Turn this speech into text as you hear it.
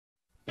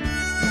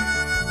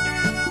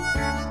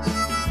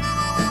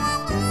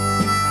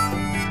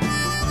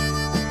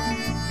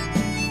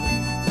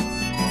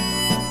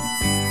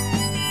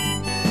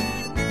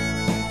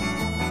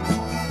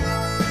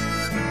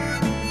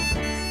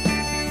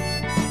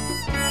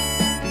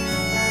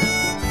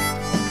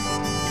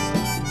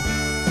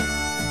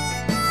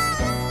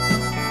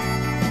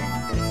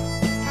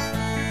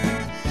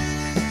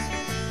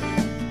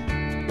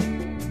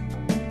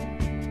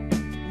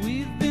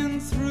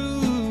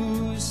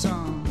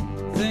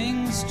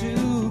days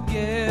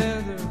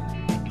together,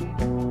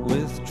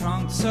 with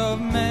trunks of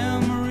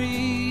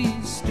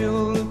memories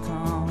still to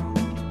come.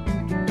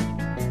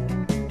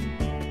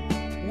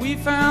 We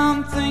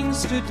found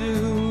things to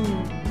do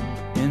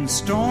in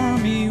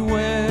stormy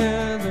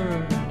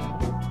weather.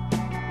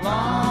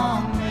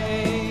 Long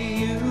may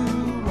you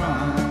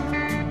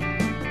run,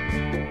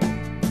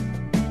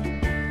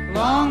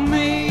 long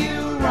may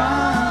you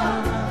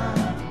run,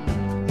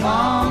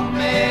 long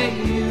may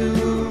you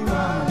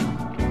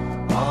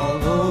run,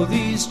 although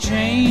these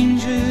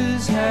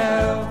changes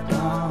have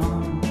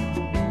come.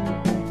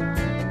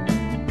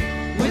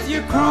 With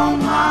your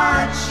chrome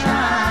heart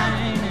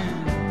shining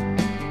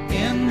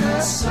in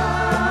the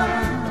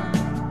sun,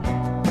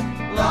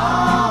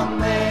 long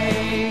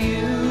may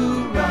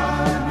you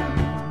run.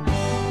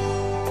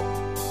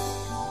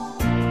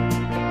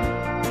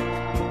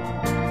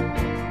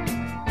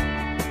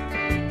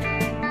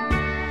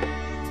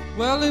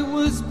 Well, it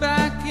was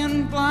back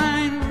in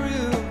Blind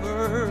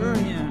River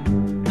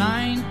in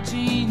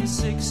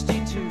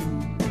 1962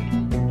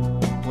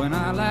 when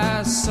I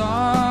last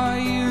saw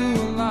you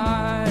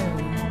alive.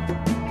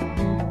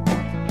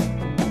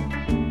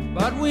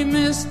 But we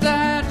missed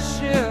that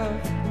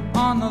ship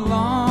on the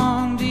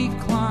long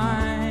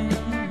decline.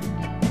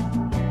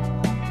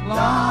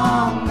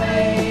 Long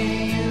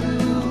may you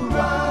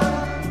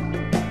run,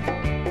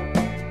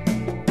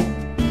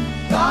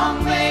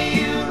 long may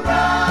you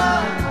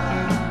run,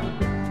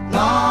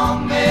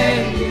 long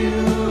may you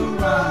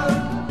run,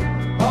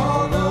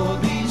 although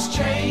these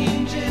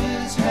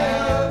changes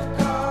have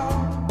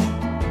come.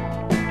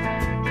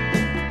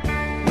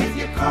 With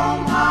your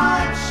chrome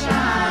heart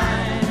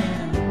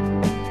shining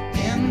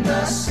in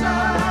the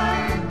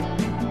sun,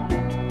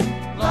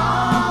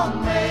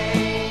 long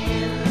may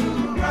you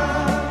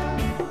run.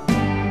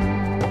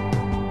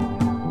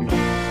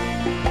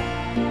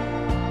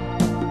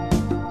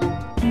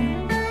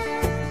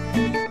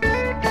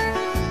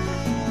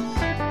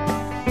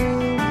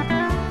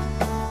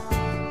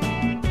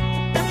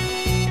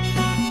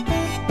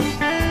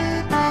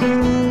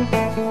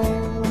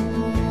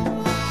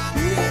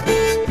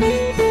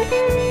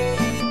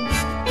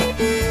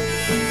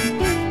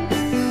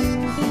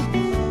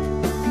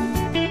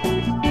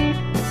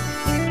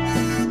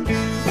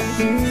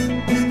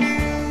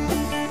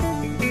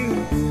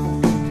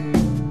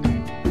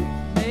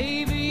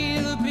 Maybe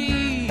the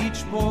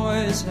Beach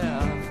Boys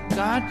have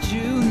got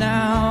you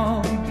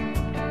now,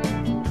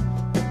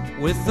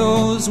 with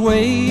those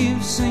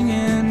waves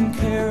singing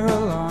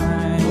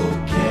Caroline,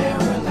 oh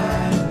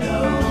Caroline,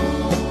 no,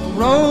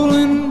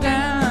 rolling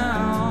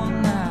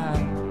down that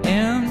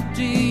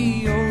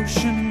empty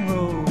ocean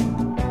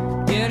road,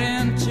 get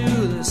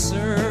into the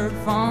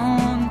surf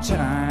on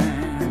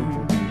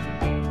time.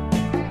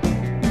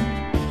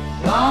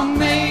 Long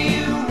may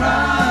you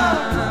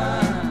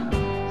run,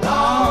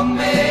 long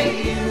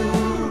may you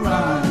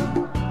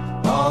run,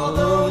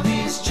 although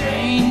these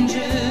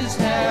changes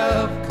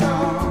have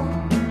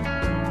come.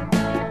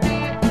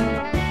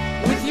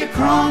 With your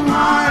chrome